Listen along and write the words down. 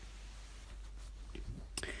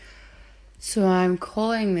So I'm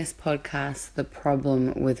calling this podcast The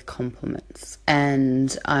Problem with Compliments,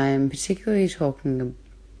 and I'm particularly talking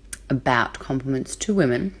about compliments to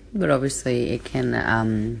women, but obviously it's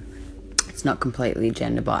not completely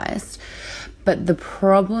gender biased. But the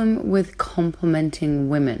problem with complimenting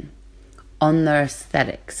women on their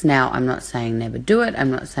aesthetics. Now, I'm not saying never do it. I'm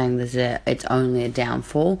not saying it's only a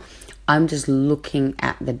downfall. I'm just looking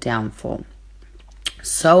at the downfall.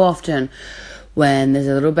 So often when there's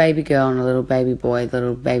a little baby girl and a little baby boy, the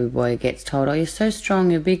little baby boy gets told, "Oh, you're so strong,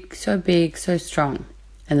 you're big, so strong."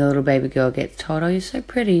 And the little baby girl gets told, "Oh, you're so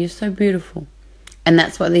pretty, you're so beautiful." And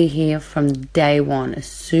that's what they hear from day one. As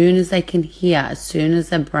soon as they can hear, as soon as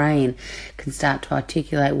their brain can start to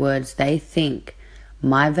articulate words, they think,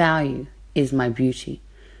 my value is my beauty.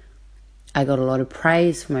 I got a lot of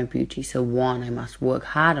praise for my beauty, so one, I must work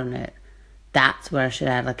hard on it. That's what I should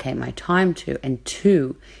allocate my time to. And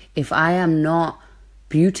two, if I am not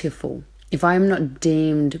beautiful, if I am not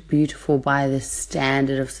deemed beautiful by the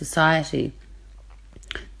standard of society,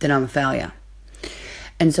 then I'm a failure.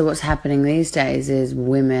 And so what's happening these days is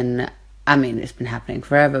women, I mean, it's been happening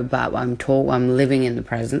forever, but I'm living in the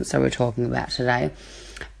present, so we're talking about today.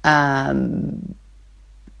 In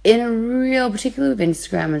a real, particularly with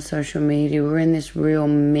Instagram and social media, we're in this real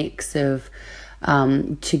mix of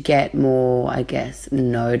to get more, I guess,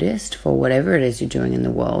 noticed for whatever it is you're doing in the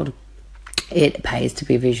world. It pays to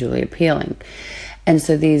be visually appealing. And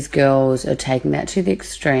so these girls are taking that to the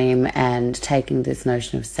extreme and taking this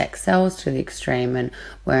notion of sex sells to the extreme and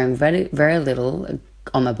wearing very, very little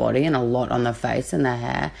on their body and a lot on their face and their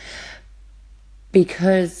hair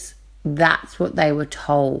because that's what they were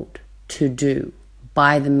told to do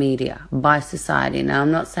by the media, by society. Now,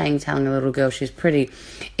 I'm not saying telling a little girl she's pretty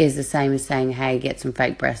is the same as saying, hey, get some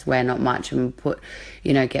fake breasts, wear not much, and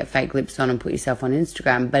get fake lips on and put yourself on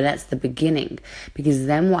Instagram. But that's the beginning. Because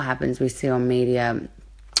then what happens, we see on media,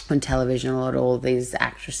 on television, a lot of all these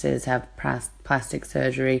actresses have plastic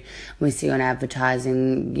surgery. We see on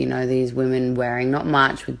advertising, these women wearing not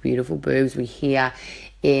much with beautiful boobs. We hear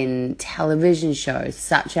in television shows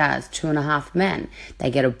such as 2.5 Men, they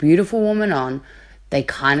get a beautiful woman on, they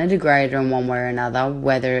kind of degrade her in one way or another,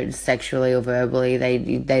 whether it's sexually or verbally.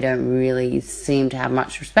 They don't really seem to have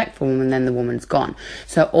much respect for women, then the woman's gone.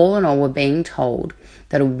 So all in all, we're being told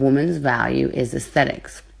that a woman's value is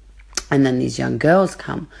aesthetics. And then these young girls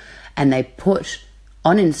come and they put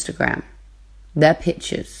on Instagram their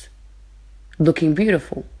pictures looking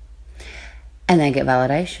beautiful. And they get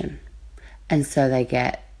validation. And so they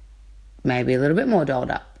get maybe a little bit more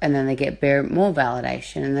dolled up, and then they get more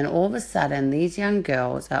validation, and then all of a sudden these young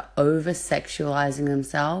girls are over-sexualizing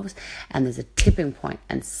themselves, and there's a tipping point,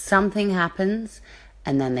 and something happens,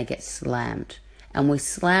 and then they get slammed. And we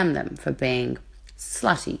slam them for being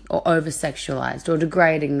slutty or over-sexualized or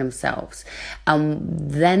degrading themselves.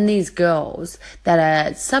 Then these girls that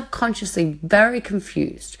are subconsciously very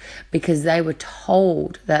confused because they were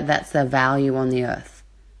told that that's their value on the earth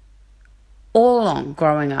all along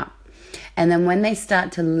growing up. And then when they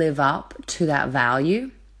start to live up to that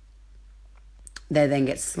value, they then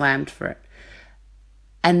get slammed for it.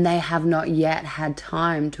 And they have not yet had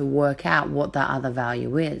time to work out what that other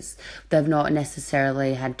value is. They've not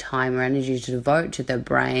necessarily had time or energy to devote to their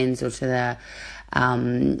brains or to their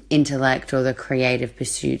intellect or their creative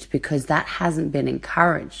pursuits because that hasn't been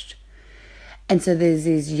encouraged. And so there's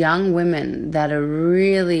these young women that are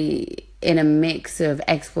really in a mix of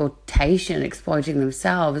exploiting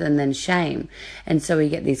themselves and then shame. And so we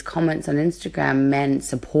get these comments on Instagram, men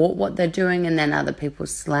support what they're doing and then other people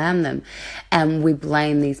slam them. And we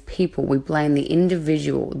blame these people. We blame the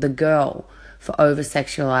individual, the girl, for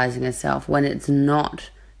over-sexualizing herself when it's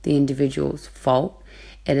not the individual's fault.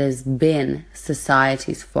 It has been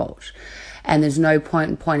society's fault. And there's no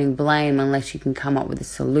point in pointing blame unless you can come up with a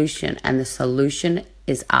solution. And the solution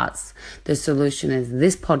is us. The solution is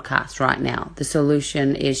this podcast right now. The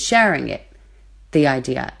solution is sharing it, the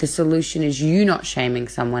idea. The solution is you not shaming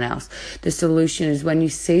someone else. The solution is when you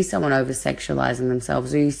see someone over-sexualizing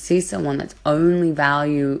themselves or you see someone that's only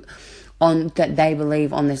value on that they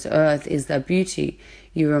believe on this earth is their beauty,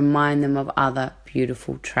 you remind them of other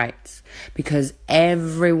beautiful traits. Because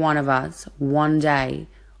every one of us, one day,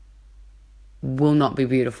 will not be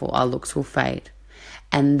beautiful. Our looks will fade.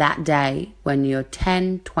 And that day, when you're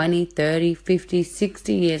 10, 20, 30, 50,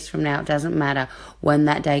 60 years from now, it doesn't matter when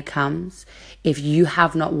that day comes, if you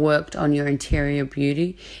have not worked on your interior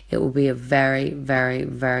beauty, it will be a very, very,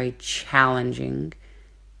 very challenging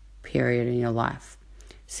period in your life.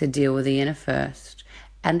 So deal with the inner first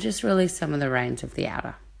and just release some of the reins of the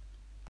outer.